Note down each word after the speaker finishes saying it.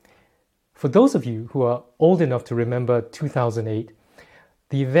For those of you who are old enough to remember 2008,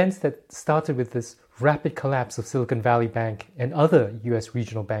 the events that started with this rapid collapse of Silicon Valley Bank and other US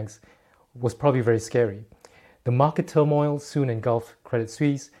regional banks was probably very scary. The market turmoil soon engulfed Credit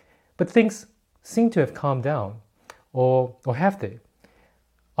Suisse, but things seem to have calmed down. Or have they?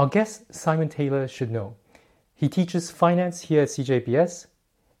 Our guest, Simon Taylor, should know. He teaches finance here at CJBS.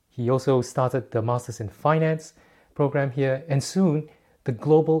 He also started the Masters in Finance program here, and soon the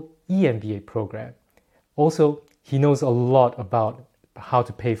Global EMBA program. Also, he knows a lot about how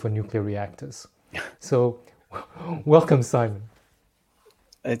to pay for nuclear reactors. So, welcome, Simon.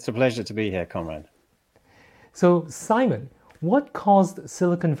 It's a pleasure to be here, Conrad. So, Simon, what caused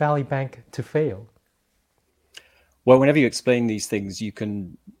Silicon Valley Bank to fail? Well, whenever you explain these things, you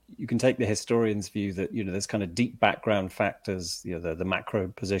can take the historian's view that there's kind of deep background factors, the macro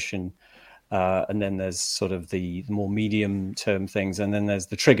position, and then there's sort of the more medium term things, and then there's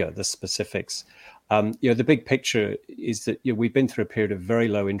the trigger, the specifics. The big picture is that we've been through a period of very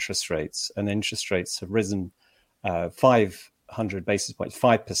low interest rates, and interest rates have risen 500 basis points,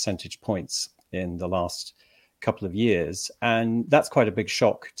 5 percentage points in the last couple of years. And that's quite a big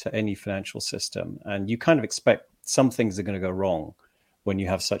shock to any financial system. And you kind of expect some things are going to go wrong when you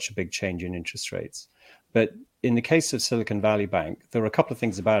have such a big change in interest rates. But in the case of Silicon Valley Bank, there were a couple of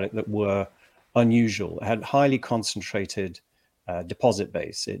things about it that were unusual. It had highly concentrated deposit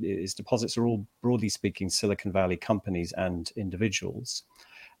base. Its deposits are all, broadly speaking, Silicon Valley companies and individuals.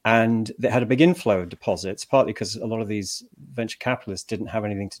 And they had a big inflow of deposits, partly because a lot of these venture capitalists didn't have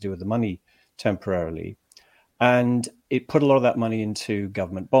anything to do with the money temporarily. And it put a lot of that money into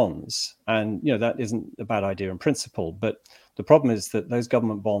government bonds. And, that isn't a bad idea in principle. But the problem is that those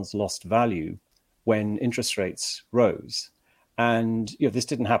government bonds lost value when interest rates rose. And, this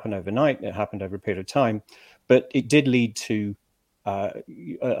didn't happen overnight. It happened over a period of time. But it did lead to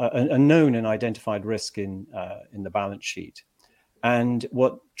a known and identified risk in the balance sheet. And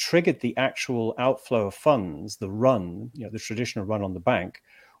what triggered the actual outflow of funds, the run, the traditional run on the bank,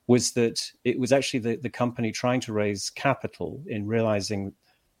 was that it was actually the company trying to raise capital in realizing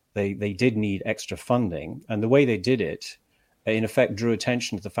they did need extra funding. And the way they did it, in effect, drew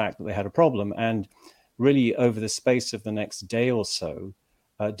attention to the fact that they had a problem. And really, over the space of the next day or so,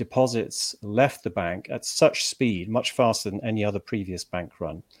 deposits left the bank at such speed, much faster than any other previous bank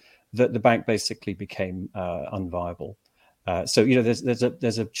run, that the bank basically became unviable. So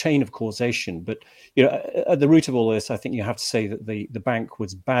there's a chain of causation, but at the root of all this, I think you have to say that the bank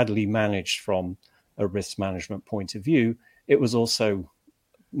was badly managed from a risk management point of view. It was also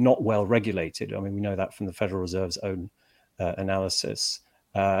not well regulated. I mean, we know that from the Federal Reserve's own analysis.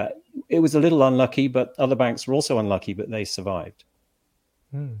 It was a little unlucky, but other banks were also unlucky, but they survived.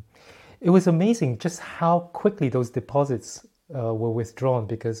 It was amazing just how quickly those deposits were withdrawn,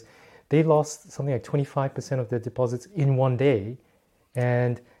 because they lost something like 25% of their deposits in one day.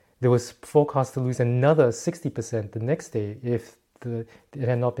 And there was forecast to lose another 60% the next day if it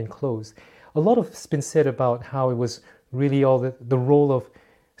had not been closed. A lot has been said about how it was really all the role of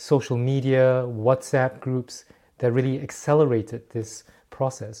social media, WhatsApp groups that really accelerated this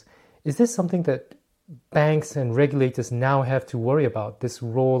process. Is this something that banks and regulators now have to worry about, this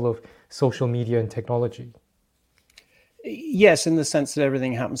role of social media and technology? Yes, in the sense that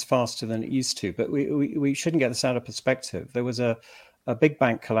everything happens faster than it used to, but we shouldn't get this out of perspective. There was a big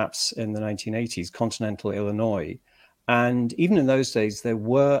bank collapse in the 1980s, Continental Illinois, and even in those days, there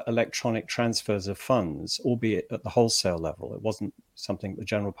were electronic transfers of funds, albeit at the wholesale level. It wasn't something the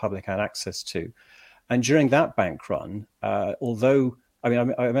general public had access to. And during that bank run, although, I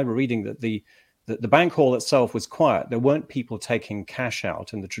remember reading that the bank hall itself was quiet. There weren't people taking cash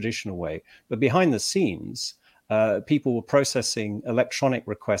out in the traditional way, but behind the scenes, people were processing electronic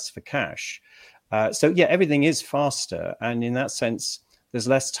requests for cash. So everything is faster. And in that sense, there's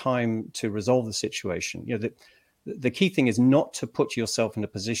less time to resolve the situation. The key thing is not to put yourself in a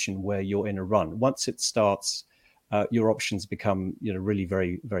position where you're in a run. Once it starts, your options become really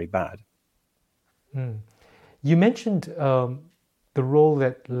very, very bad. You mentioned the role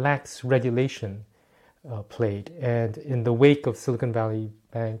that lax regulation played. And in the wake of Silicon Valley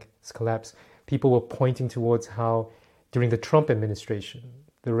Bank's collapse, people were pointing towards how during the Trump administration,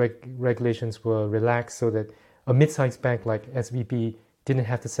 the regulations were relaxed so that a mid-sized bank like SVB didn't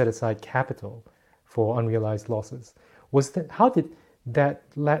have to set aside capital for unrealized losses. How did that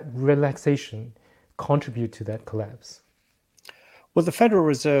relaxation contribute to that collapse? Well, the Federal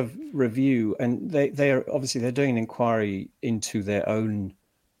Reserve review, and they are obviously they're doing an inquiry into their own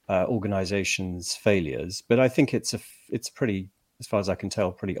organization's failures, but I think it's pretty, as far as I can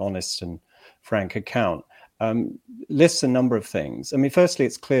tell, pretty honest and frank account. lists a number of things. I mean, firstly,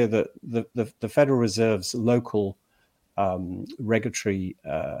 it's clear that the Federal Reserve's local regulatory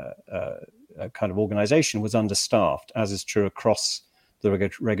kind of organization was understaffed, as is true across the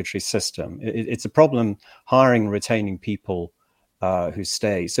regulatory system. It's a problem hiring and retaining people who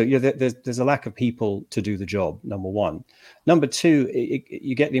stay. So there's a lack of people to do the job, number one. Number two,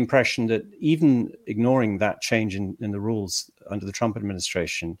 you get the impression that even ignoring that change in the rules under the Trump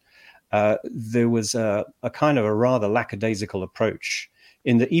administration, there was a kind of a rather lackadaisical approach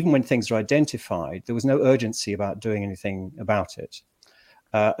in that even when things are identified, there was no urgency about doing anything about it.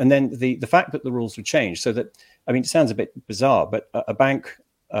 And then the fact that the rules were changed so that, I mean, it sounds a bit bizarre, but a bank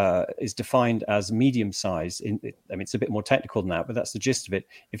is defined as medium size. I mean, it's a bit more technical than that, but that's the gist of it.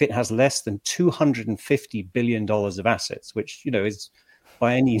 If it has less than $250 billion of assets, which, is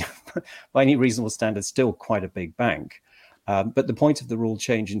by any reasonable standard still quite a big bank. But the point of the rule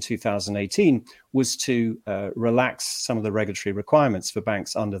change in 2018 was to relax some of the regulatory requirements for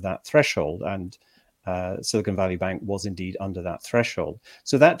banks under that threshold. And Silicon Valley Bank was indeed under that threshold.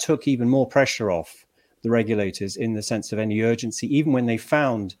 So that took even more pressure off the regulators in the sense of any urgency, even when they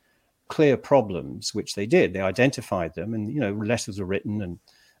found clear problems, which they did. They identified them, and letters were written and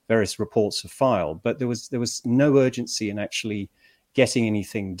various reports were filed. But there was no urgency in actually getting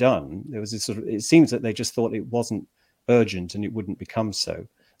anything done. There was this sort of, it seems that they just thought it wasn't urgent and it wouldn't become so.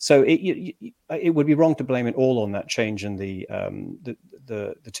 So it would be wrong to blame it all on that change in the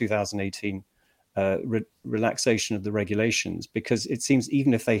 2018 relaxation of the regulations, because it seems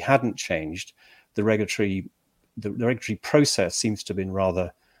even if they hadn't changed, the regulatory process seems to have been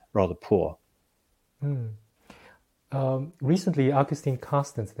rather poor. Recently, Augustine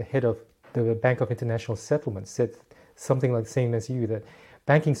Carstens, the head of the Bank of International Settlements, said something like the same as you, that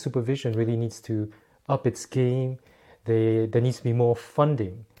banking supervision really needs to up its game. There needs to be more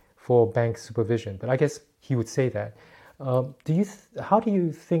funding for bank supervision. But I guess he would say that. How do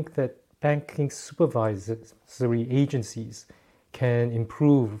you think that banking supervisory agencies can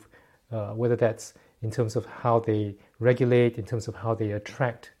improve, whether that's in terms of how they regulate, in terms of how they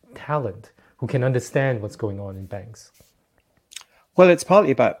attract talent who can understand what's going on in banks? Well, it's partly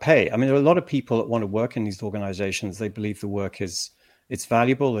about pay. I mean, there are a lot of people that want to work in these organizations. They believe the work it's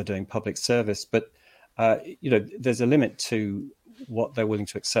valuable. They're doing public service, but there's a limit to what they're willing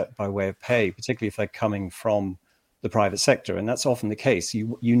to accept by way of pay, particularly if they're coming from the private sector. And that's often the case.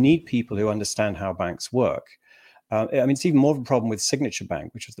 You need people who understand how banks work. I mean, it's even more of a problem with Signature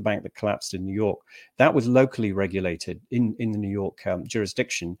Bank, which was the bank that collapsed in New York. That was locally regulated in the New York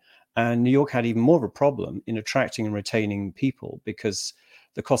jurisdiction. And New York had even more of a problem in attracting and retaining people because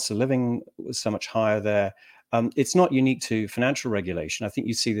the cost of living was so much higher there. It's not unique to financial regulation. I think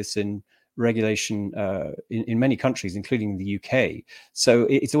you see this in regulation in many countries, including the UK. So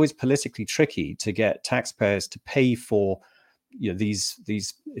it's always politically tricky to get taxpayers to pay for these,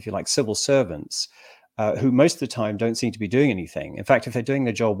 if you like, civil servants who most of the time don't seem to be doing anything. In fact, if they're doing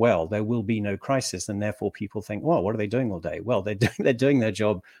their job well, there will be no crisis, and therefore people think, well, what are they doing all day? Well, they're doing their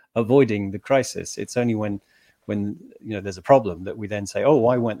job avoiding the crisis. It's only when there's a problem that we then say, oh,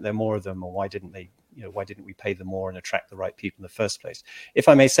 why weren't there more of them, or why didn't we pay them more and attract the right people in the first place? If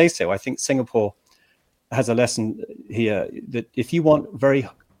I may say so, I think Singapore has a lesson here that if you want very,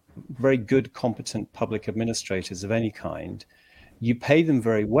 very good, competent public administrators of any kind, you pay them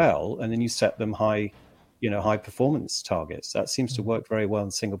very well, and then you set them high performance targets. That seems to work very well in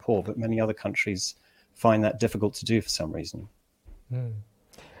Singapore, but many other countries find that difficult to do for some reason. And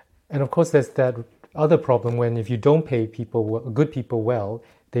of course, there's that other problem when if you don't pay good people well,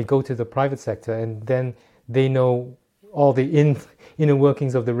 they go to the private sector, and then they know all the inner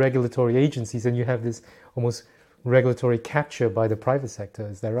workings of the regulatory agencies, and you have this almost regulatory capture by the private sector.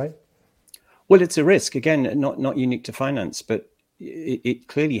 Is that right? Well, it's a risk. Again, not unique to finance, but it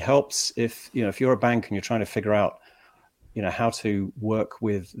clearly helps if you're a bank and you're trying to figure out how to work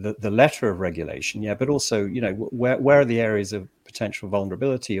with the letter of regulation, but also where are the areas of potential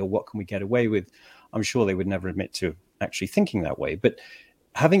vulnerability, or what can we get away with. I'm sure they would never admit to actually thinking that way, but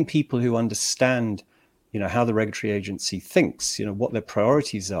having people who understand how the regulatory agency thinks, what their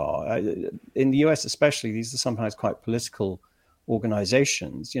priorities are. In the US especially, these are sometimes quite political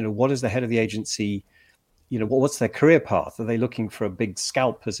organizations. What is the head of the agency, what's their career path? Are they looking for a big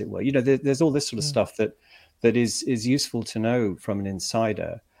scalp, as it were? There's all this sort of stuff that is useful to know from an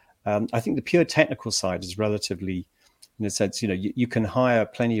insider. I think the pure technical side is relatively, in a sense, you can hire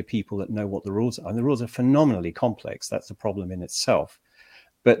plenty of people that know what the rules are, and the rules are phenomenally complex. That's a problem in itself.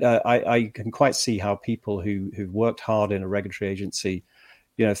 But I can quite see how people who've worked hard in a regulatory agency,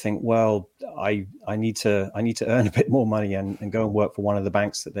 think, well, I need to earn a bit more money and go and work for one of the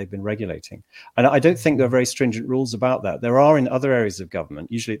banks that they've been regulating. And I don't think there are very stringent rules about that. There are in other areas of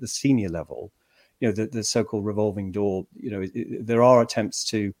government, usually at the senior level, the so-called revolving door. There are attempts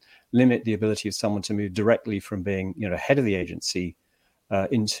to limit the ability of someone to move directly from being, head of the agency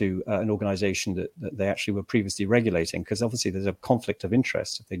into an organization that they actually were previously regulating, because obviously there's a conflict of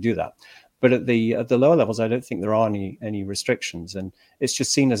interest if they do that. But at the lower levels, I don't think there are any restrictions, and it's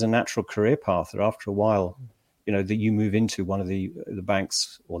just seen as a natural career path that after a while, that you move into one of the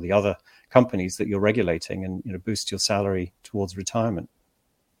banks or the other companies that you're regulating, and boost your salary towards retirement.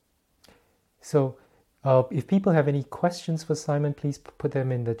 So, if people have any questions for Simon, please put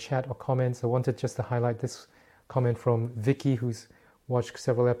them in the chat or comments. I wanted just to highlight this comment from Vicky, who's watched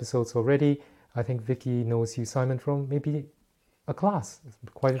several episodes already. I think Vicky knows you, Simon, from maybe a class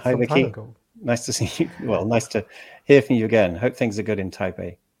quite Hi, some Vicky. time ago. Nice to see you. Well, nice to hear from you again. Hope things are good in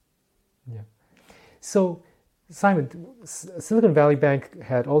Taipei. Yeah. So, Simon, Silicon Valley Bank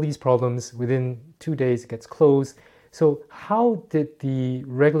had all these problems. Within 2 days, it gets closed. So, how did the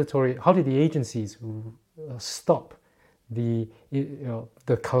agencies stop the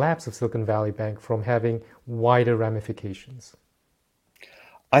collapse of Silicon Valley Bank from having wider ramifications?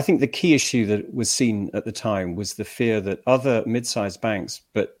 I think the key issue that was seen at the time was the fear that other mid-sized banks,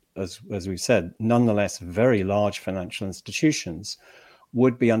 but as we've said, nonetheless very large financial institutions,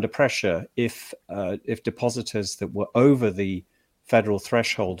 would be under pressure if depositors that were over the federal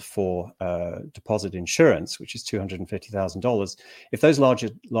threshold for deposit insurance, which is $250,000, if those larger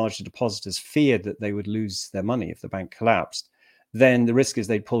depositors feared that they would lose their money if the bank collapsed, then the risk is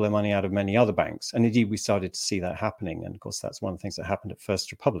they'd pull their money out of many other banks. And indeed, we started to see that happening. And of course, that's one of the things that happened at First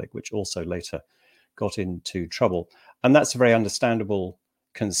Republic, which also later got into trouble. And that's a very understandable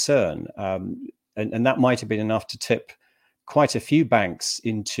concern. And that might have been enough to tip quite a few banks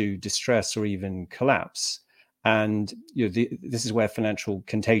into distress or even collapse. And this is where financial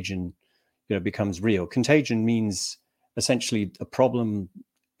contagion becomes real. Contagion means essentially a problem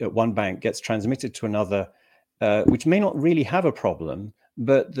at one bank gets transmitted to another, which may not really have a problem,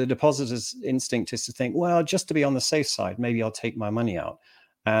 but the depositor's instinct is to think, well, just to be on the safe side, maybe I'll take my money out.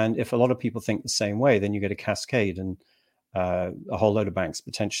 And if a lot of people think the same way, then you get a cascade, and a whole load of banks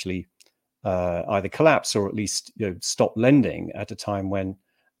potentially either collapse or at least stop lending at a time when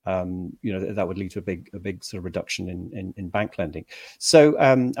that would lead to a big sort of reduction in bank lending. So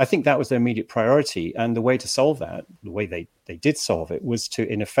I think that was their immediate priority, and the way to solve that, the way they did solve it, was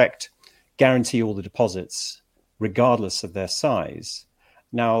to in effect guarantee all the deposits regardless of their size.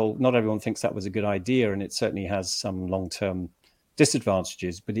 Now, not everyone thinks that was a good idea, and it certainly has some long-term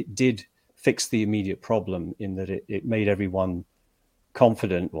disadvantages, but it did fix the immediate problem in that it made everyone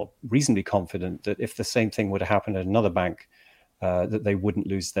confident, or reasonably confident, that if the same thing would have happened at another bank, that they wouldn't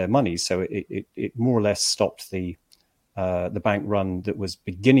lose their money. So it more or less stopped the bank run that was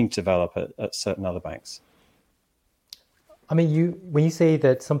beginning to develop at certain other banks. I mean, when you say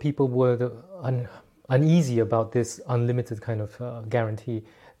that some people were uneasy about this unlimited kind of guarantee,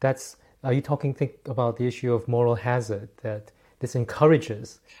 are you think about the issue of moral hazard, that this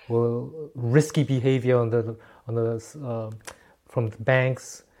encourages risky behavior from the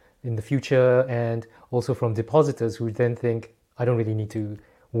banks in the future, and also from depositors who then think, I don't really need to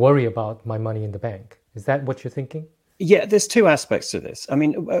worry about my money in the bank? Is that what you're thinking? Yeah, there's two aspects to this. I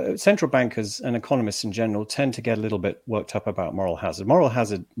mean, central bankers and economists in general tend to get a little bit worked up about moral hazard. Moral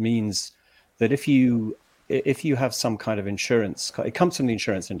hazard means that if you have some kind of insurance, it comes from the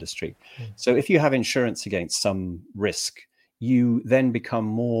insurance industry. So if you have insurance against some risk, you then become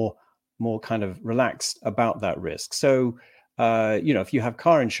more kind of relaxed about that risk. So, if you have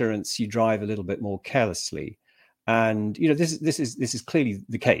car insurance, you drive a little bit more carelessly. And, this is clearly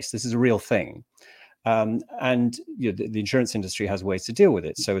the case. This is a real thing. And the insurance industry has ways to deal with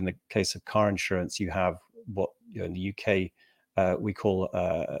it. So in the case of car insurance, you have what in the UK we call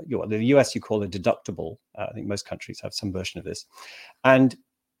the US you call a deductible. I think most countries have some version of this, and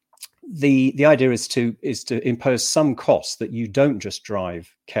the idea is to impose some cost that you don't just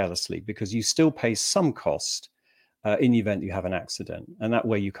drive carelessly, because you still pay some cost in the event you have an accident, and that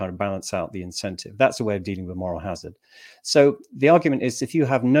way you kind of balance out the incentive. That's a way of dealing with moral hazard. So the argument is, if you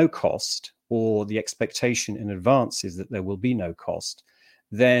have no cost, or the expectation in advance is that there will be no cost,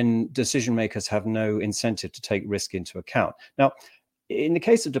 then decision makers have no incentive to take risk into account. Now, in the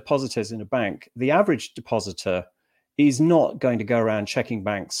case of depositors in a bank, the average depositor is not going to go around checking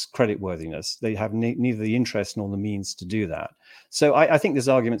banks' creditworthiness. They have neither the interest nor the means to do that. So I think this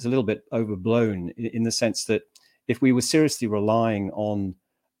argument's a little bit overblown, in the sense that if we were seriously relying on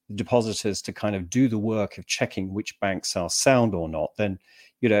depositors to kind of do the work of checking which banks are sound or not, then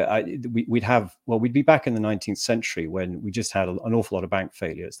we'd be back in the 19th century when we just had an awful lot of bank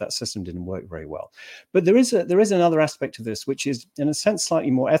failures. That system didn't work very well. But there is another aspect of this, which is in a sense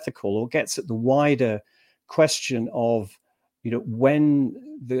slightly more ethical, or gets at the wider question of, when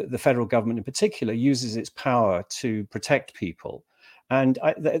the federal government in particular uses its power to protect people. And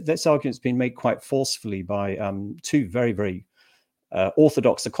this argument's been made quite forcefully by two very, very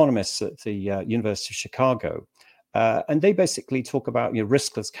orthodox economists at the University of Chicago. And they basically talk about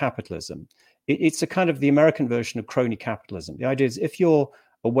riskless capitalism. It's a kind of the American version of crony capitalism. The idea is if you're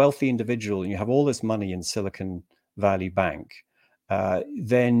a wealthy individual and you have all this money in Silicon Valley Bank,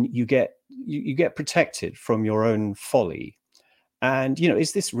 then you get protected from your own folly. And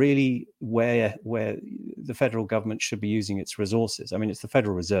is this really where the federal government should be using its resources? I mean, it's the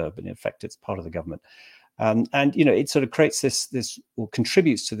Federal Reserve, but in effect, it's part of the government. And it sort of creates this or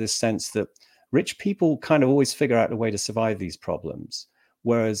contributes to this sense that rich people kind of always figure out a way to survive these problems,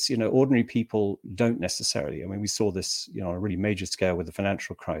 whereas ordinary people don't necessarily. I mean, we saw this on a really major scale with the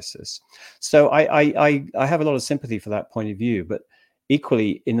financial crisis. So I have a lot of sympathy for that point of view, but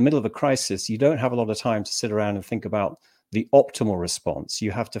equally, in the middle of a crisis, you don't have a lot of time to sit around and think about the optimal response.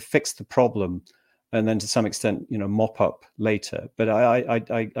 You have to fix the problem and then to some extent mop up later. But I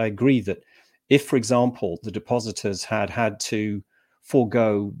agree that if, for example, the depositors had to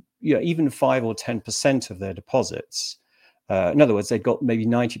forego even 5 or 10% of their deposits, in other words, they got maybe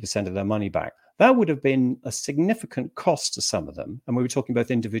 90% of their money back, that would have been a significant cost to some of them. And we were talking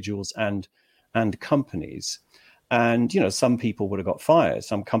both individuals and companies. And some people would have got fired,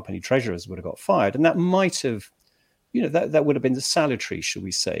 some company treasurers would have got fired, and that might have that would have been the salutary, should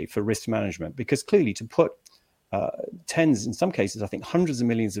we say, for risk management, because clearly to put tens, in some cases, I think hundreds of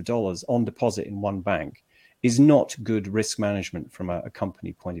millions of dollars on deposit in one bank is not good risk management from a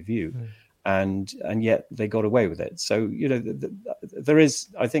company point of view. And yet they got away with it. So,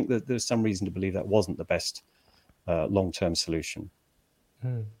 I think that there's some reason to believe that wasn't the best long-term solution.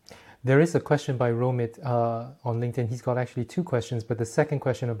 There is a question by Romit on LinkedIn. He's got actually two questions, but the second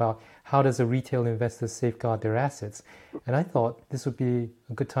question about how does a retail investor safeguard their assets? And I thought this would be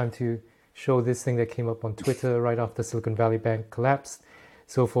a good time to show this thing that came up on Twitter right after Silicon Valley Bank collapsed.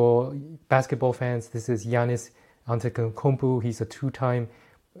 So for basketball fans, this is Giannis Antetokounmpo. He's a two-time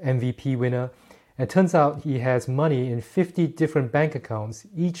MVP winner. And it turns out he has money in 50 different bank accounts,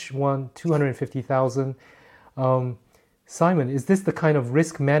 each one $250,000. Simon, is this the kind of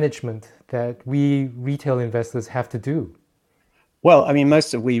risk management that we retail investors have to do? Well, I mean,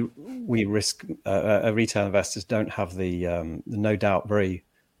 most of we retail investors don't have the no doubt very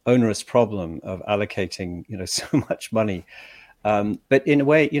onerous problem of allocating so much money. But in a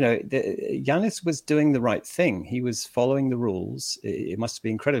way, Giannis was doing the right thing. He was following the rules. It must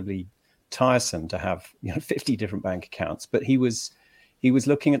be incredibly tiresome to have 50 different bank accounts, but he was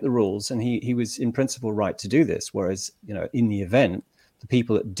looking at the rules, and he was in principle right to do this. Whereas, in the event, the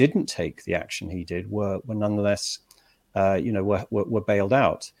people that didn't take the action he did were nonetheless, were bailed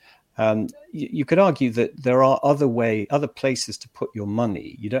out. You could argue that there are other places to put your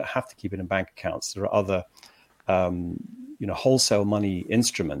money. You don't have to keep it in bank accounts. There are other, wholesale money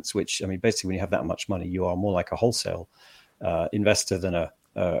instruments, which, I mean, basically when you have that much money, you are more like a wholesale investor than a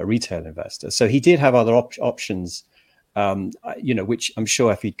retail investor. So he did have other options. Which I'm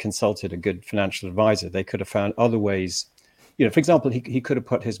sure if he'd consulted a good financial advisor, they could have found other ways. For example, he could have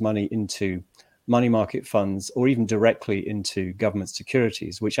put his money into money market funds or even directly into government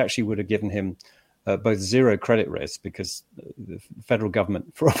securities, which actually would have given him both zero credit risk, because the federal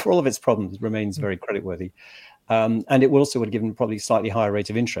government, for all of its problems, remains very creditworthy. And it also would have given him probably slightly higher rate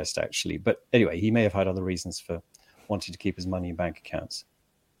of interest, actually. But anyway, he may have had other reasons for wanting to keep his money in bank accounts.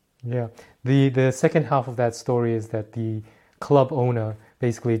 Yeah, the second half of that story is that the club owner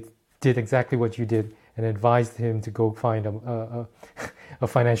basically did exactly what you did and advised him to go find a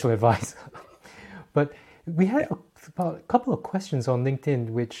financial advisor. But we had a couple of questions on LinkedIn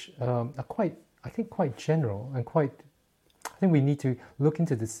which are quite general and I think we need to look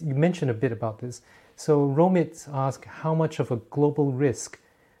into this. You mentioned a bit about this. So Romit asked, how much of a global risk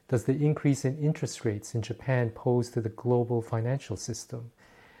does the increase in interest rates in Japan pose to the global financial system?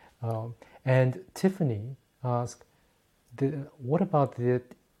 And Tiffany asked, what about the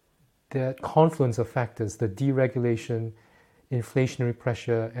confluence of factors, the deregulation, inflationary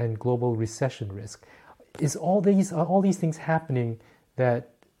pressure, and global recession risk? Are all these things happening that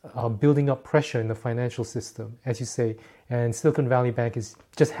are building up pressure in the financial system, as you say, and Silicon Valley Bank is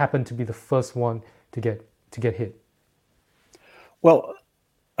just happened to be the first one to get hit? Well,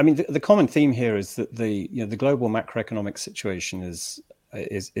 I mean, the common theme here is that the global macroeconomic situation is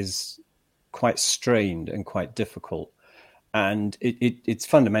quite strained and quite difficult. And it's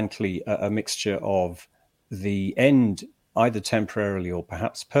fundamentally a mixture of the end, either temporarily or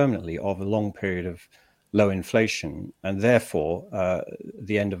perhaps permanently, of a long period of low inflation, and therefore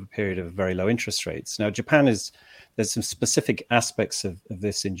the end of a period of very low interest rates. Now, there's some specific aspects of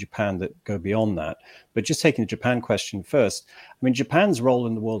this in Japan that go beyond that. But just taking the Japan question first, I mean, Japan's role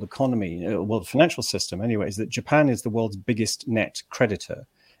in the world economy, world financial system anyway, is that Japan is the world's biggest net creditor.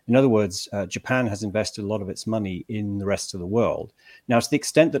 In other words, Japan has invested a lot of its money in the rest of the world. Now, to the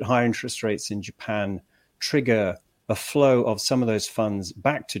extent that higher interest rates in Japan trigger a flow of some of those funds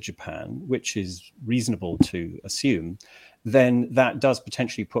back to Japan, which is reasonable to assume, then that does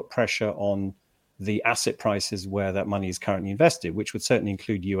potentially put pressure on the asset prices where that money is currently invested, which would certainly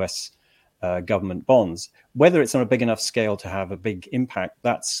include US government bonds. Whether it's on a big enough scale to have a big impact,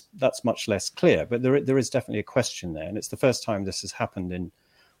 that's much less clear. But there is definitely a question there. And it's the first time this has happened in,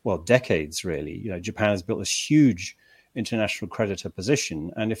 well, decades, really. You know, Japan has built this huge international creditor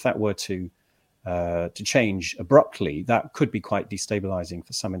position. And if that were to change abruptly, that could be quite destabilizing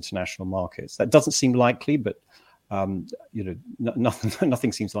for some international markets. That doesn't seem likely, but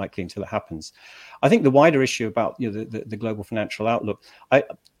nothing seems likely until it happens. I think the wider issue about the global financial outlook, I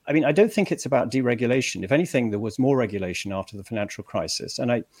mean, I don't think it's about deregulation. If anything, there was more regulation after the financial crisis.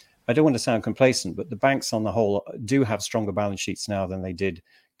 And I don't want to sound complacent, but the banks on the whole do have stronger balance sheets now than they did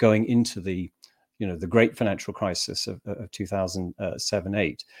going into the great financial crisis of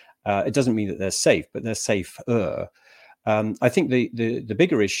 2007-8. It doesn't mean that they're safe, but they're safer. I think the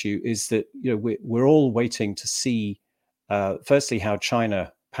bigger issue is that we're all waiting to see, firstly, how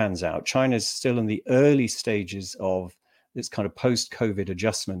China pans out. China is still in the early stages of this kind of post-COVID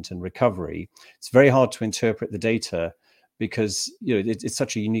adjustment and recovery. It's very hard to interpret the data because it's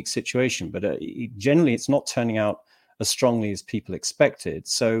such a unique situation. But generally, it's not turning out as strongly as people expected.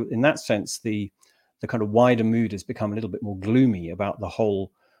 So in that sense, the kind of wider mood has become a little bit more gloomy about the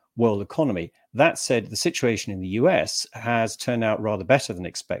whole world economy. That said, the situation in the US has turned out rather better than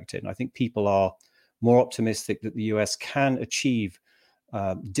expected. And I think people are more optimistic that the US can achieve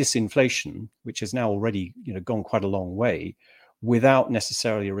disinflation, which has now already gone quite a long way, without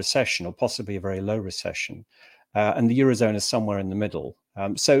necessarily a recession or possibly a very low recession. And the Eurozone is somewhere in the middle.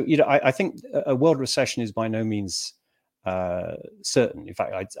 So I think a world recession is by no means certain. In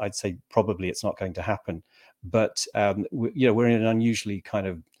fact, I'd say probably it's not going to happen. But we're in an unusually kind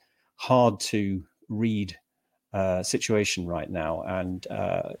of hard to read situation right now, and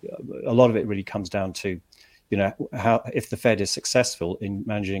a lot of it really comes down to how, if the Fed is successful in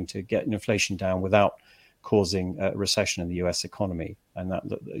managing to get inflation down without causing a recession in the US economy. And that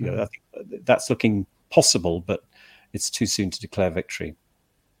I think that's looking possible, but it's too soon to declare victory.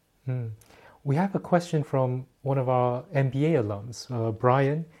 We have a question from one of our MBA alums,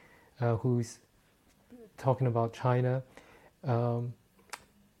 Brian, who's talking about China.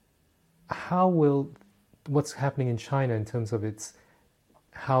 What's happening in China in terms of its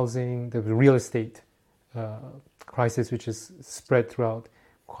housing, the real estate crisis, which is spread throughout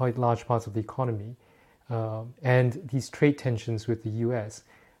quite large parts of the economy, and these trade tensions with the US,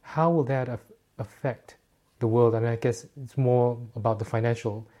 how will that affect the world? And I guess it's more about the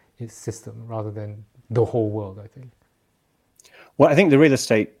financial system rather than the whole world, I think. Well, I think the real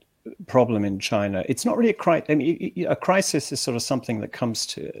estate problem in China, it's not really a crisis. I mean, a crisis is sort of something that comes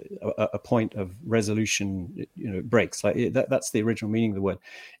to a point of resolution, breaks. Like that's the original meaning of the word.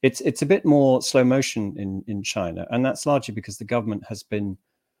 It's a bit more slow motion in China, and that's largely because the government has been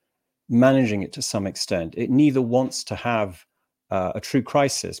managing it to some extent. It neither wants to have a true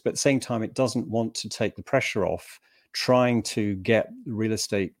crisis, but at the same time, it doesn't want to take the pressure off trying to get real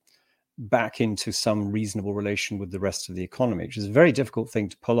estate back into some reasonable relation with the rest of the economy, which is a very difficult thing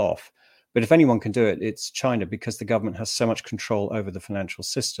to pull off. But if anyone can do it, it's China, because the government has so much control over the financial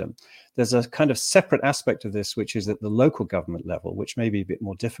system. There's a kind of separate aspect of this, which is at the local government level, which may be a bit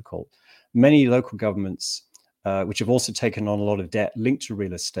more difficult. Many local governments, which have also taken on a lot of debt linked to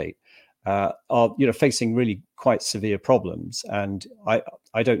real estate, are facing really quite severe problems. And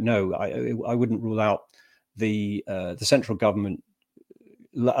I don't know. I wouldn't rule out the central government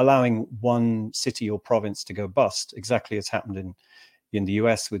allowing one city or province to go bust, exactly as happened in the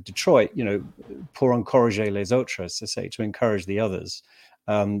US with Detroit, pour encourager les autres, to say, to encourage the others,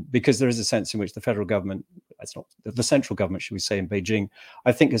 because there is a sense in which the federal government, it's not the central government, should we say, in Beijing,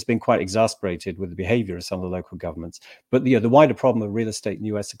 I think has been quite exasperated with the behavior of some of the local governments. But the wider problem of real estate in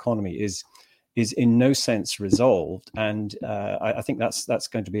the US economy is in no sense resolved, and I think that's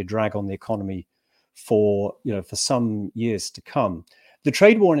going to be a drag on the economy for some years to come. The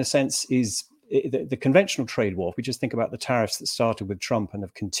trade war, in a sense, is the conventional trade war. If we just think about the tariffs that started with Trump and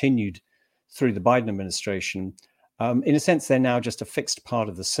have continued through the Biden administration, In a sense, they're now just a fixed part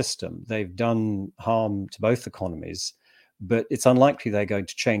of the system. They've done harm to both economies, but it's unlikely they're going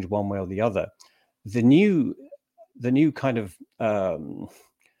to change one way or the other. The new kind of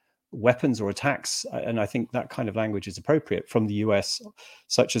weapons or attacks, and I think that kind of language is appropriate from the US,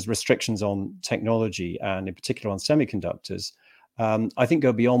 such as restrictions on technology and in particular on semiconductors, I think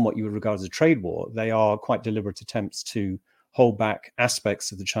go beyond what you would regard as a trade war. They are quite deliberate attempts to hold back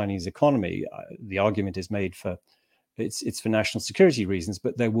aspects of the Chinese economy. The argument is made for it's for national security reasons,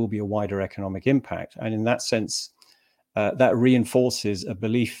 but there will be a wider economic impact. And in that sense, that reinforces a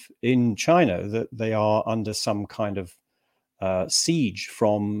belief in China that they are under some kind of siege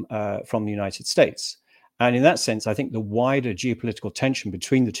from the United States. And in that sense, I think the wider geopolitical tension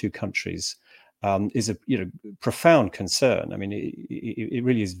between the two countries is a profound concern. I mean, it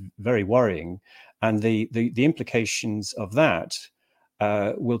really is very worrying, and the implications of that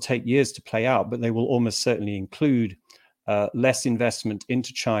will take years to play out, but they will almost certainly include less investment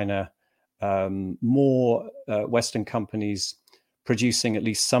into China, more Western companies producing at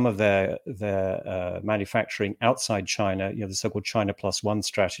least some of their manufacturing outside China, the so-called China Plus One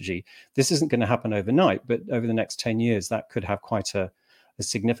strategy. This isn't going to happen overnight, but over the next 10 years, that could have quite a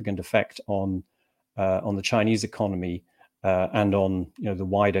significant effect on the Chinese economy and on the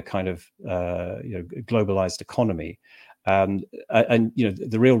wider kind of globalized economy. And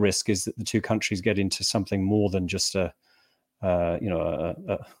the real risk is that the two countries get into something more than just a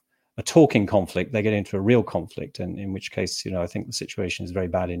talking conflict. They get into a real conflict, and in which case, I think the situation is very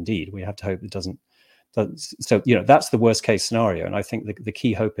bad indeed. We have to hope it doesn't. So, that's the worst case scenario, and I think the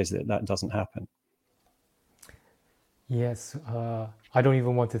key hope is that doesn't happen. Yes, I don't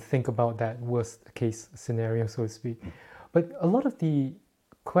even want to think about that worst case scenario, so to speak. But a lot of the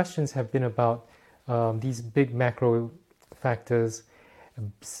questions have been about these big macro factors.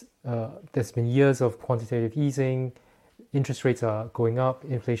 There's been years of quantitative easing. Interest rates are going up.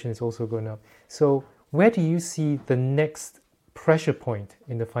 Inflation is also going up. So where do you see the next pressure point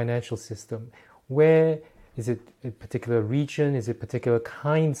in the financial system? Where is it a particular region? Is it particular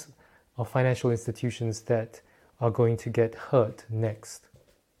kinds of financial institutions that are going to get hurt next?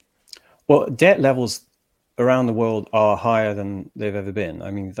 Well, debt levels around the world are higher than they've ever been.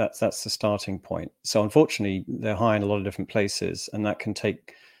 I mean, that's the starting point. So unfortunately, they're high in a lot of different places, and that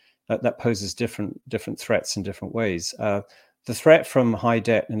poses different threats in different ways. The threat from high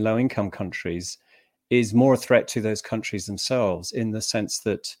debt in low income countries is more a threat to those countries themselves, in the sense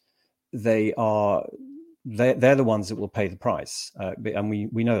that they're the ones that will pay the price, and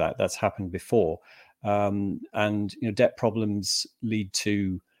we know that's happened before. And debt problems lead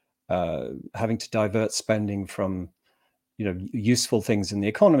to having to divert spending from useful things in the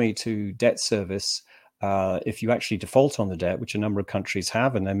economy to debt service. If you actually default on the debt, which a number of countries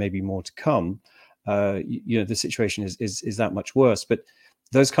have, and there may be more to come, the situation is that much worse. But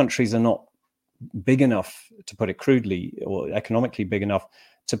those countries are not big enough, to put it crudely, or economically big enough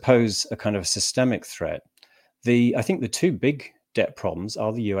to pose a kind of systemic threat. I think the two big debt problems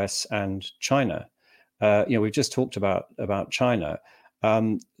are the US and China. We've just talked about China.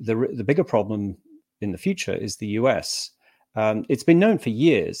 The bigger problem in the future is the US. It's been known for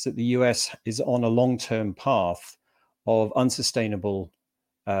years that the US is on a long-term path of unsustainable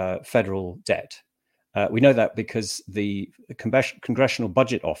federal debt. We know that because the Congressional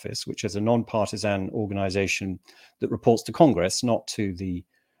Budget Office, which is a non-partisan organization that reports to Congress, not to the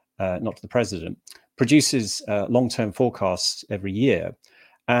president, produces long-term forecasts every year,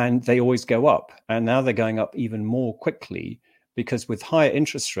 and they always go up. And now they're going up even more quickly, because with higher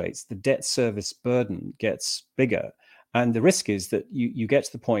interest rates, the debt service burden gets bigger. And the risk is that you get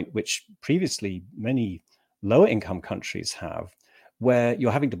to the point which previously many lower income countries have, where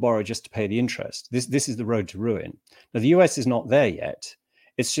you're having to borrow just to pay the interest. This is the road to ruin. Now, the US is not there yet.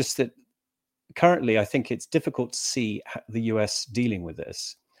 It's just that currently, I think it's difficult to see the US dealing with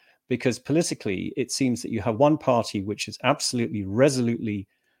this, because politically, it seems that you have one party which is absolutely resolutely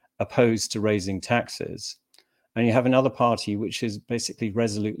opposed to raising taxes, and you have another party which is basically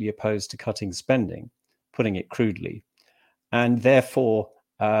resolutely opposed to cutting spending, putting it crudely. And therefore,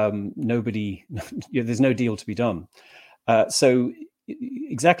 there's no deal to be done. So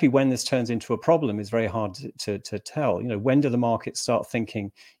exactly when this turns into a problem is very hard to tell. When do the markets start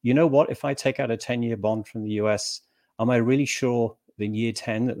thinking, what, if I take out a 10-year bond from the US, am I really sure in year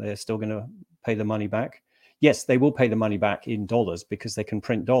 10 that they're still going to pay the money back? Yes, they will pay the money back in dollars because they can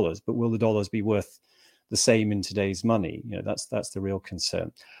print dollars, but will the dollars be worth the same in today's money? That's the real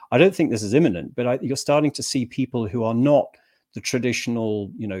concern. I don't think this is imminent, but you're starting to see people who are not the traditional,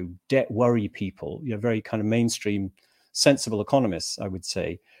 debt worry people, very kind of mainstream sensible economists, I would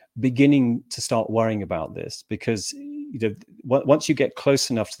say, beginning to start worrying about this, because once you get close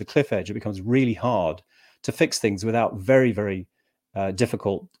enough to the cliff edge, it becomes really hard to fix things without very, very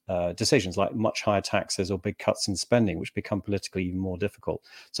difficult decisions like much higher taxes or big cuts in spending, which become politically even more difficult.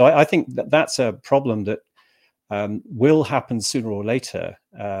 So I think that's a problem that will happen sooner or later,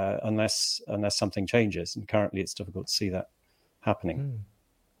 unless something changes. And currently, it's difficult to see that happening.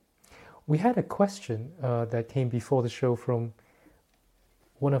 We had a question that came before the show from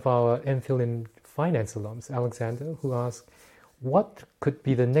one of our MPhil in finance alums, Alexander, who asked, what could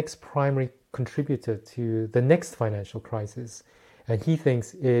be the next primary contributor to the next financial crisis? And he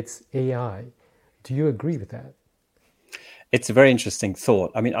thinks it's AI. Do you agree with that? It's a very interesting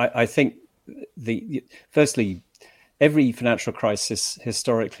thought. I mean, I think firstly, every financial crisis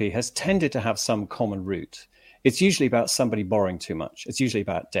historically has tended to have some common root. It's usually about somebody borrowing too much. It's usually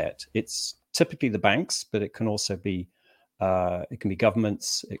about debt. It's typically the banks, but it can also be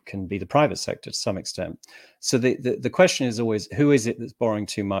governments, it can be the private sector to some extent. So the question is always, who is it that's borrowing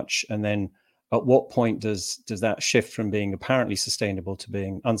too much? And then at what point does that shift from being apparently sustainable to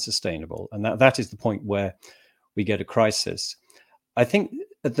being unsustainable? And that is the point where we get a crisis. I think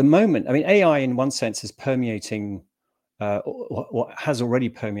at the moment, I mean, AI in one sense is permeating what has already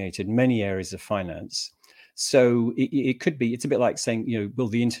permeated many areas of finance. So it could be, it's a bit like saying, will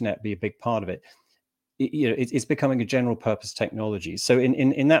the internet be a big part of it? It's becoming a general purpose technology. So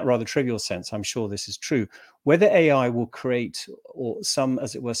in that rather trivial sense, I'm sure this is true. Whether AI will create or some,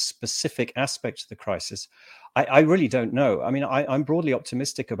 as it were, specific aspect of the crisis, I really don't know. I mean, I'm broadly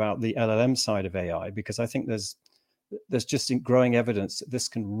optimistic about the LLM side of AI, because I think there's just growing evidence that this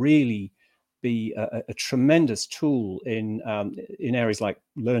can really be a tremendous tool in areas like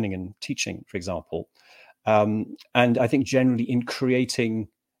learning and teaching, for example. And I think generally in creating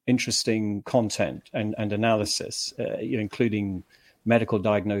interesting content and analysis, including medical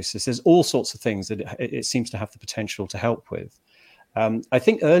diagnosis. There's all sorts of things that it seems to have the potential to help with. I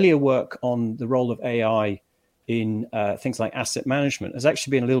think earlier work on the role of AI in things like asset management has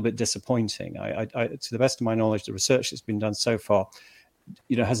actually been a little bit disappointing. To the best of my knowledge, the research that's been done so far,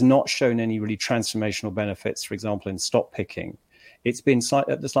 has not shown any really transformational benefits. For example, in stock picking, it's been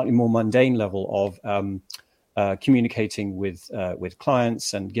at the slightly more mundane level of communicating with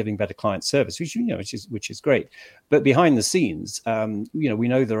clients and giving better client service, which is great. But behind the scenes, we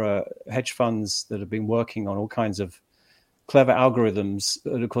know there are hedge funds that have been working on all kinds of clever algorithms,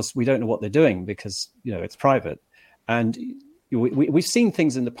 but of course we don't know what they're doing because it's private. And we've seen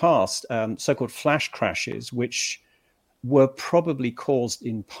things in the past, so-called flash crashes, which were probably caused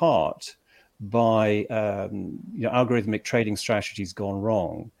in part by algorithmic trading strategies gone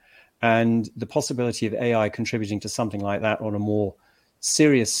wrong. And the possibility of AI contributing to something like that on a more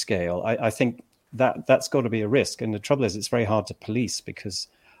serious scale, I think that's got to be a risk. And the trouble is, it's very hard to police because,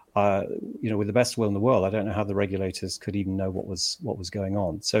 with the best will in the world, I don't know how the regulators could even know what was going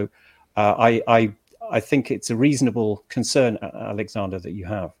on. So I think it's a reasonable concern, Alexander, that you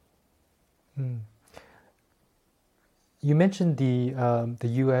have. You mentioned the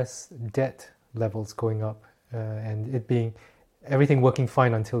U.S. debt levels going up and it being everything working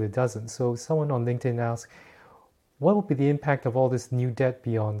fine until it doesn't. So someone on LinkedIn asked, what will be the impact of all this new debt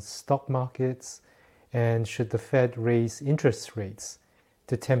beyond stock markets? And should the Fed raise interest rates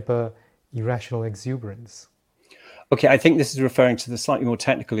to temper irrational exuberance? Okay, I think this is referring to the slightly more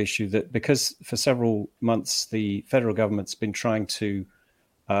technical issue that because for several months the federal government's been trying to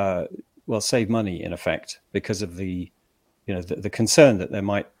save money in effect because of the concern that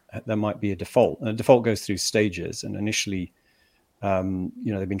there might be a default. And a default goes through stages, and initially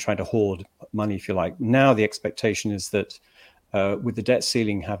they've been trying to hoard money, if you like. Now the expectation is that with the debt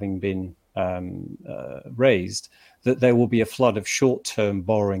ceiling having been raised, that there will be a flood of short-term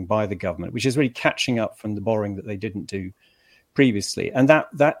borrowing by the government, which is really catching up from the borrowing that they didn't do previously. And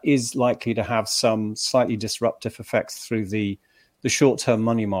that is likely to have some slightly disruptive effects through the short-term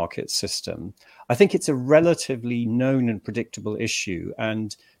money market system. I think it's a relatively known and predictable issue,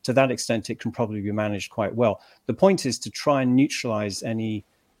 and to that extent, it can probably be managed quite well. The point is to try and neutralize any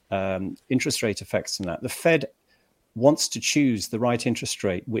interest rate effects from that. The Fed wants to choose the right interest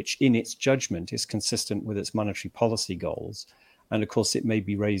rate, which in its judgment is consistent with its monetary policy goals. And of course, it may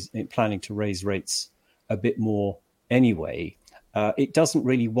be planning to raise rates a bit more anyway. It doesn't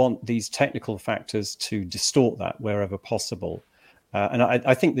really want these technical factors to distort that wherever possible. And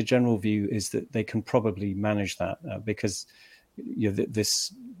I think the general view is that they can probably manage that because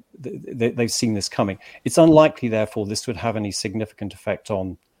they've seen this coming. It's unlikely, therefore, this would have any significant effect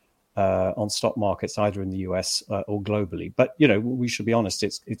on stock markets either in the US or globally. But we should be honest;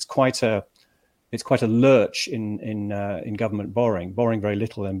 it's quite a it's quite a lurch in government borrowing very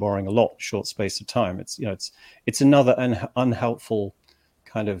little and borrowing a lot, short space of time. It's another unhelpful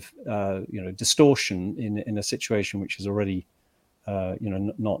kind of distortion in a situation which is already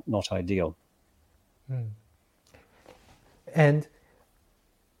not ideal. And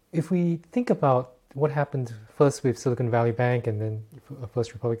if we think about what happened first with Silicon Valley Bank and then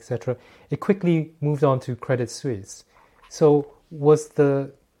First Republic, etc., it quickly moved on to Credit Suisse. So was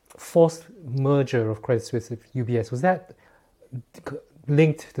the forced merger of Credit Suisse with UBS, was that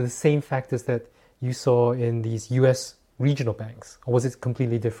linked to the same factors that you saw in these US regional banks, or was it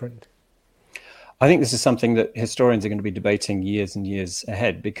completely different? I think this is something that historians are going to be debating years and years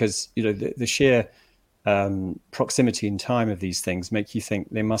ahead, because the sheer proximity in time of these things make you think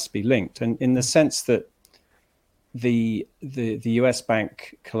they must be linked, and in the sense that the US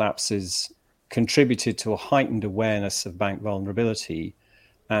bank collapses contributed to a heightened awareness of bank vulnerability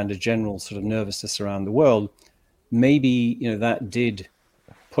and a general sort of nervousness around the world. Maybe that did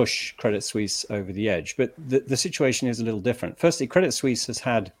push Credit Suisse over the edge, but the situation is a little different. Firstly, Credit Suisse has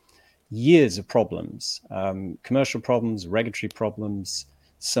had years of problems, commercial problems, regulatory problems,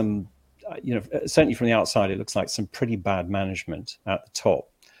 some certainly from the outside, it looks like some pretty bad management at the top,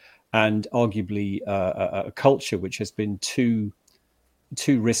 and arguably a culture which has been too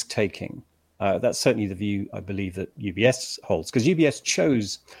risk-taking. That's certainly the view, I believe, that UBS holds, because UBS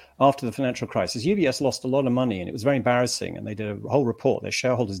chose, after the financial crisis, UBS lost a lot of money, and it was very embarrassing, and they did a whole report. Their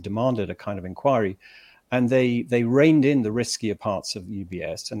shareholders demanded a kind of inquiry, and they reined in the riskier parts of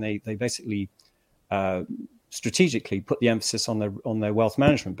UBS, and they basically strategically put the emphasis on their wealth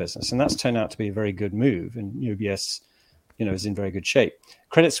management business, and that's turned out to be a very good move, and UBS is in very good shape.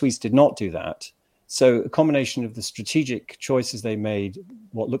 Credit Suisse did not do that. So a combination of the strategic choices they made,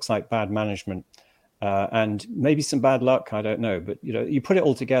 what looks like bad management, and maybe some bad luck, I don't know, but you put it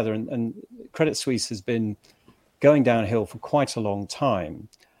all together, and Credit Suisse has been going downhill for quite a long time,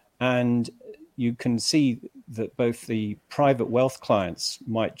 and you can see that both the private wealth clients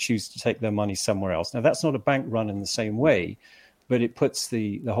might choose to take their money somewhere else. Now, that's not a bank run in the same way, but it puts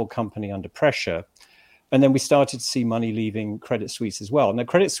the whole company under pressure. And then we started to see money leaving Credit Suisse as well. Now,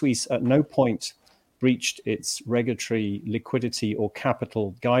 Credit Suisse at no point breached its regulatory liquidity or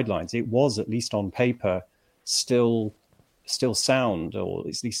capital guidelines. It was, at least on paper, still sound, or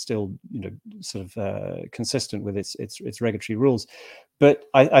at least still consistent with its regulatory rules. But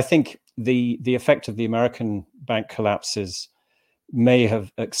I think the effect of the American bank collapses may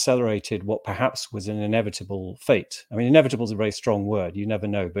have accelerated what perhaps was an inevitable fate. I mean, inevitable is a very strong word. You never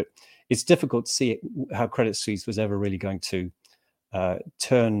know, but it's difficult to see how Credit Suisse was ever really going to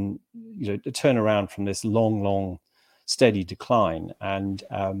turn around from this long, steady decline. And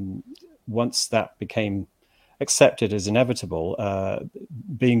once that became accepted as inevitable,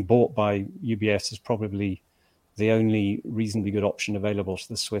 being bought by UBS is probably the only reasonably good option available to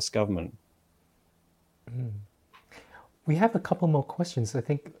the Swiss government. We have a couple more questions. I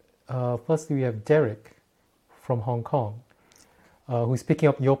think firstly we have Derek from Hong Kong, who's picking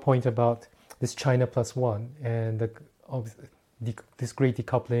up your point about this China plus one and this great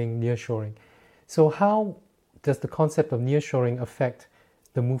decoupling, nearshoring. So how does the concept of nearshoring affect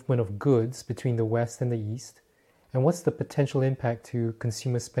the movement of goods between the West and the East? And what's the potential impact to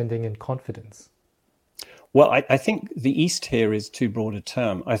consumer spending and confidence? Well, I think the East here is too broad a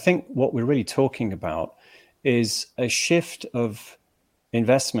term. I think what we're really talking about is a shift of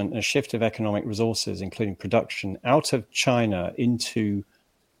investment, a shift of economic resources, including production, out of China into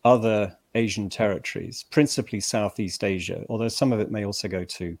other Asian territories, principally Southeast Asia, although some of it may also go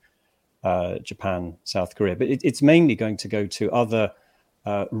to Japan, South Korea. But it's mainly going to go to other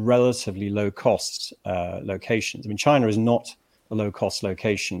relatively low-cost locations. I mean, China is not a low-cost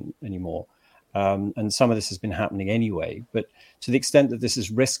location anymore. And some of this has been happening anyway. But to the extent that this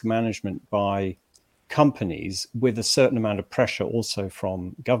is risk management by companies with a certain amount of pressure also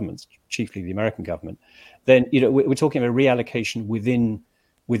from governments, chiefly the American government, then we're talking about reallocation within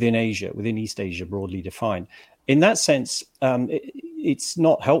Asia, within East Asia, broadly defined. In that sense, it's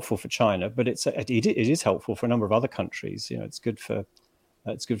not helpful for China, but it is helpful for a number of other countries. It's good for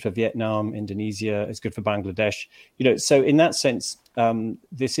Vietnam, Indonesia. It's good for Bangladesh. So in that sense,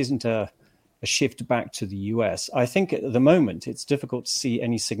 this isn't a shift back to the US. I think at the moment it's difficult to see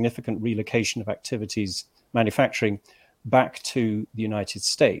any significant relocation of activities, manufacturing, back to the United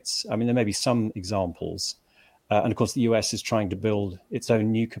States. I mean, there may be some examples. And of course, the US is trying to build its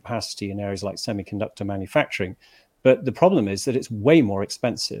own new capacity in areas like semiconductor manufacturing. But the problem is that it's way more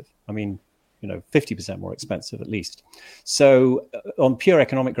expensive. I mean, 50% more expensive at least. So on pure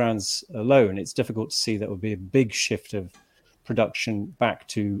economic grounds alone, it's difficult to see that would be a big shift of production back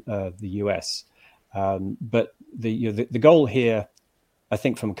to the US. But the goal here, I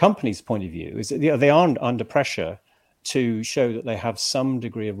think, from a company's point of view, is that they are under pressure to show that they have some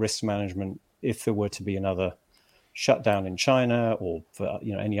degree of risk management if there were to be another shutdown in China, or for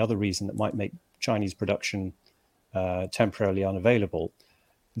any other reason that might make Chinese production temporarily unavailable.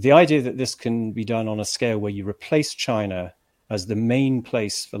 The idea that this can be done on a scale where you replace China as the main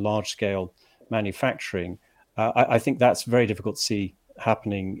place for large-scale manufacturing, I think that's very difficult to see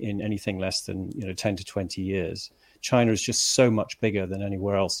happening in anything less than 10 to 20 years. China is just so much bigger than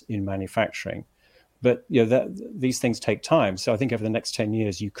anywhere else in manufacturing. But these things take time. So I think over the next 10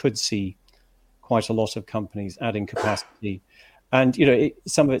 years, you could see quite a lot of companies adding capacity. And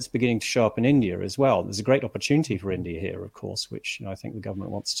some of it's beginning to show up in India as well. There's a great opportunity for India here, of course, which I think the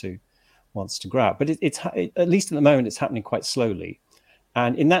government wants to grab. But it's at least at the moment, it's happening quite slowly.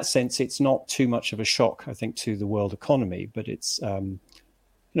 And in that sense, it's not too much of a shock, I think, to the world economy. But it's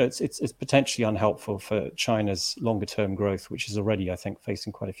potentially unhelpful for China's longer term growth, which is already, I think,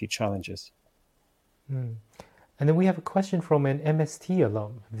 facing quite a few challenges. And then we have a question from an MST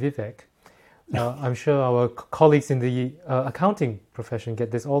alum, Vivek. I'm sure our colleagues in the accounting profession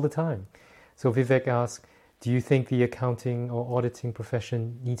get this all the time. So Vivek asks, do you think the accounting or auditing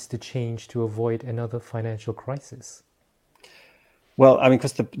profession needs to change to avoid another financial crisis? Well, I mean,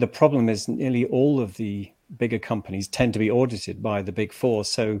 because the problem is nearly all of the bigger companies tend to be audited by the Big Four.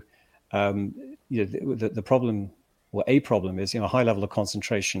 So the problem, or a problem, is a high level of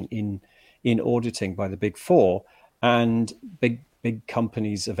concentration in auditing by the Big Four, and big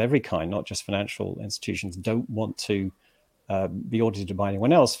companies of every kind, not just financial institutions, don't want to be audited by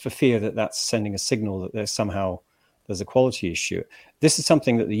anyone else for fear that that's sending a signal that there's a quality issue. This is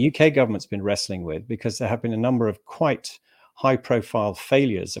something that the UK government's been wrestling with, because there have been a number of quite high-profile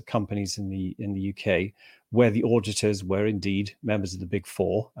failures of companies in the UK where the auditors were indeed members of the Big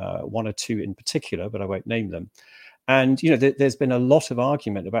Four, one or two in particular, but I won't name them. And there's been a lot of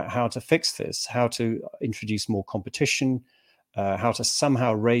argument about how to fix this, how to introduce more competition, how to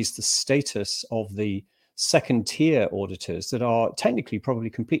somehow raise the status of the second tier auditors that are technically probably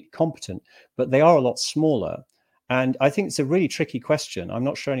completely competent, but they are a lot smaller. And I think it's a really tricky question. I'm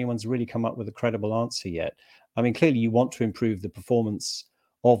not sure anyone's really come up with a credible answer yet. I mean, clearly you want to improve the performance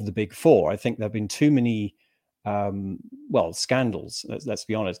of the Big Four. I think there have been too many, scandals, let's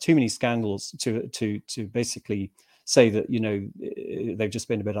be honest, too many scandals to basically say that, they've just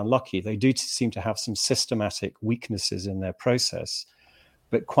been a bit unlucky. They do seem to have some systematic weaknesses in their process,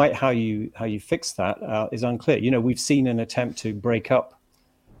 but quite how you fix that is unclear. We've seen an attempt to break up,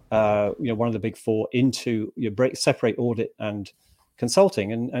 one of the Big Four into separate audit and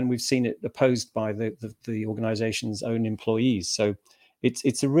consulting, and we've seen it opposed by the organization's own employees. So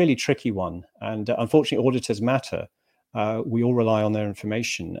it's a really tricky one, and unfortunately, auditors matter. We all rely on their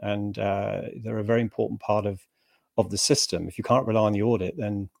information, and they're a very important part of the system. If you can't rely on the audit,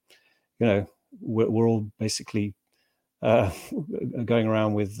 then we're all basically going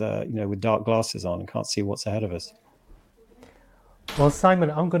around with dark glasses on and can't see what's ahead of us. Well,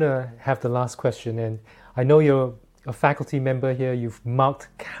 Simon, I'm going to have the last question, and I know you're a faculty member here. You've marked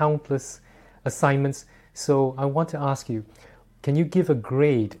countless assignments, so I want to ask you, can you give a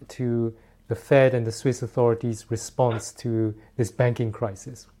grade to the Fed and the Swiss authorities' response to this banking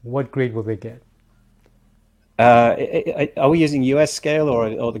crisis? What grade will they get? Are we using US scale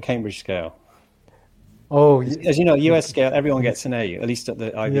or the Cambridge scale? Oh, as you know, US scale, everyone gets an A, at least at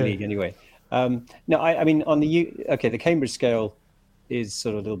the Ivy League anyway. No, I mean, on the Cambridge scale is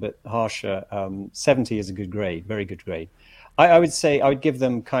sort of a little bit harsher. 70 is a good grade, very good grade. I would say I would give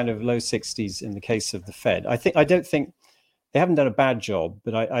them kind of low 60s in the case of the Fed. I don't think they haven't done a bad job,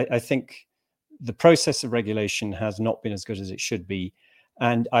 but I think the process of regulation has not been as good as it should be.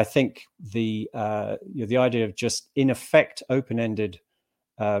 And I think the idea of just in effect open-ended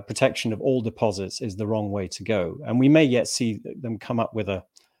protection of all deposits is the wrong way to go. And we may yet see them come up with a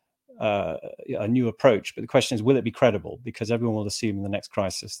new approach, but the question is, will it be credible? Because everyone will assume in the next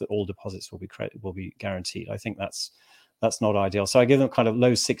crisis that all deposits will be guaranteed. I think that's not ideal. So I give them kind of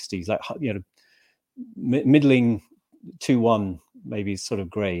low 60s, like middling 2-1 maybe sort of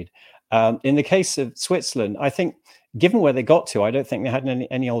grade. In the case of Switzerland, I think, given where they got to, I don't think they had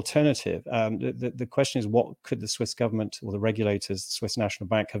any alternative. The question is, what could the Swiss government or the regulators, the Swiss National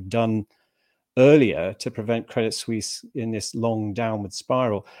Bank, have done earlier to prevent Credit Suisse in this long downward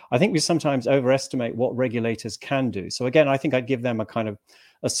spiral? I think we sometimes overestimate what regulators can do. So again, I think I'd give them a kind of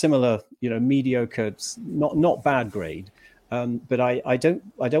a similar, mediocre, not bad grade. But I don't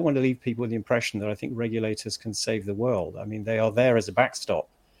want to leave people with the impression that I think regulators can save the world. I mean, they are there as a backstop.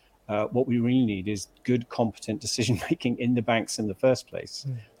 What we really need is good, competent decision-making in the banks in the first place.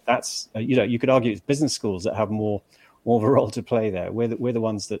 that's you could argue it's business schools that have more of a role to play there. We're the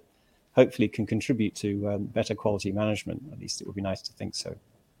ones that hopefully can contribute to better quality management. At least it would be nice to think so.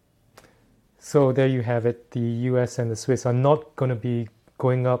 So there you have it. The US and the Swiss are not going to be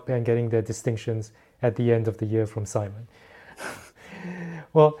going up and getting their distinctions at the end of the year from Simon.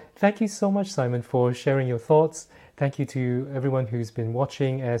 Well, thank you so much, Simon, for sharing your thoughts. Thank you to everyone who's been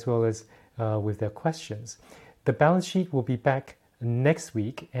watching, as well as with their questions. The balance sheet will be back next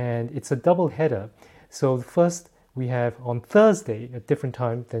week, and it's a double header. So first, we have on Thursday, a different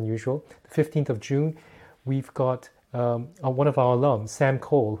time than usual, the 15th of June, we've got one of our alums, Sam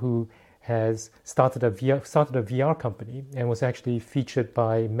Cole, who has started a VR company and was actually featured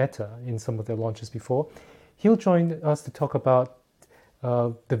by Meta in some of their launches before. He'll join us to talk about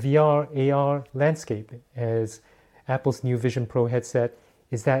the VR AR landscape as Apple's new Vision Pro headset.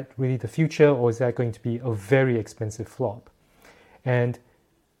 Is that really the future, or is that going to be a very expensive flop? And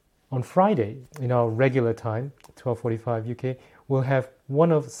on Friday, in our regular time, 12:45 UK, we'll have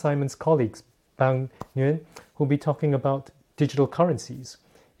one of Simon's colleagues, Bang Nguyen, who'll be talking about digital currencies.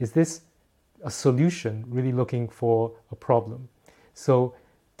 Is this a solution really looking for a problem? So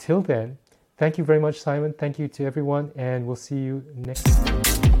till then, thank you very much, Simon. Thank you to everyone, and we'll see you next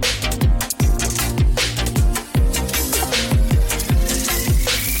week.